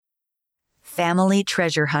Family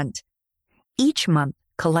Treasure Hunt. Each month,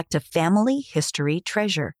 collect a family history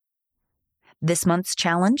treasure. This month's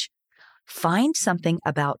challenge? Find something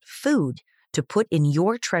about food to put in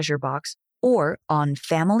your treasure box or on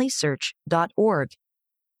familysearch.org.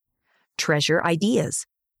 Treasure ideas.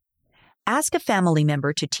 Ask a family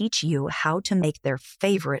member to teach you how to make their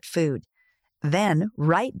favorite food. Then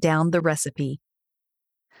write down the recipe.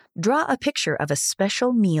 Draw a picture of a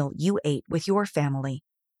special meal you ate with your family.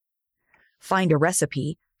 Find a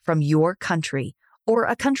recipe from your country or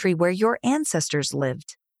a country where your ancestors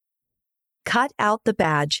lived. Cut out the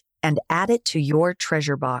badge and add it to your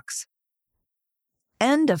treasure box.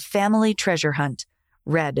 End of Family Treasure Hunt,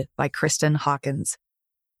 read by Kristen Hawkins.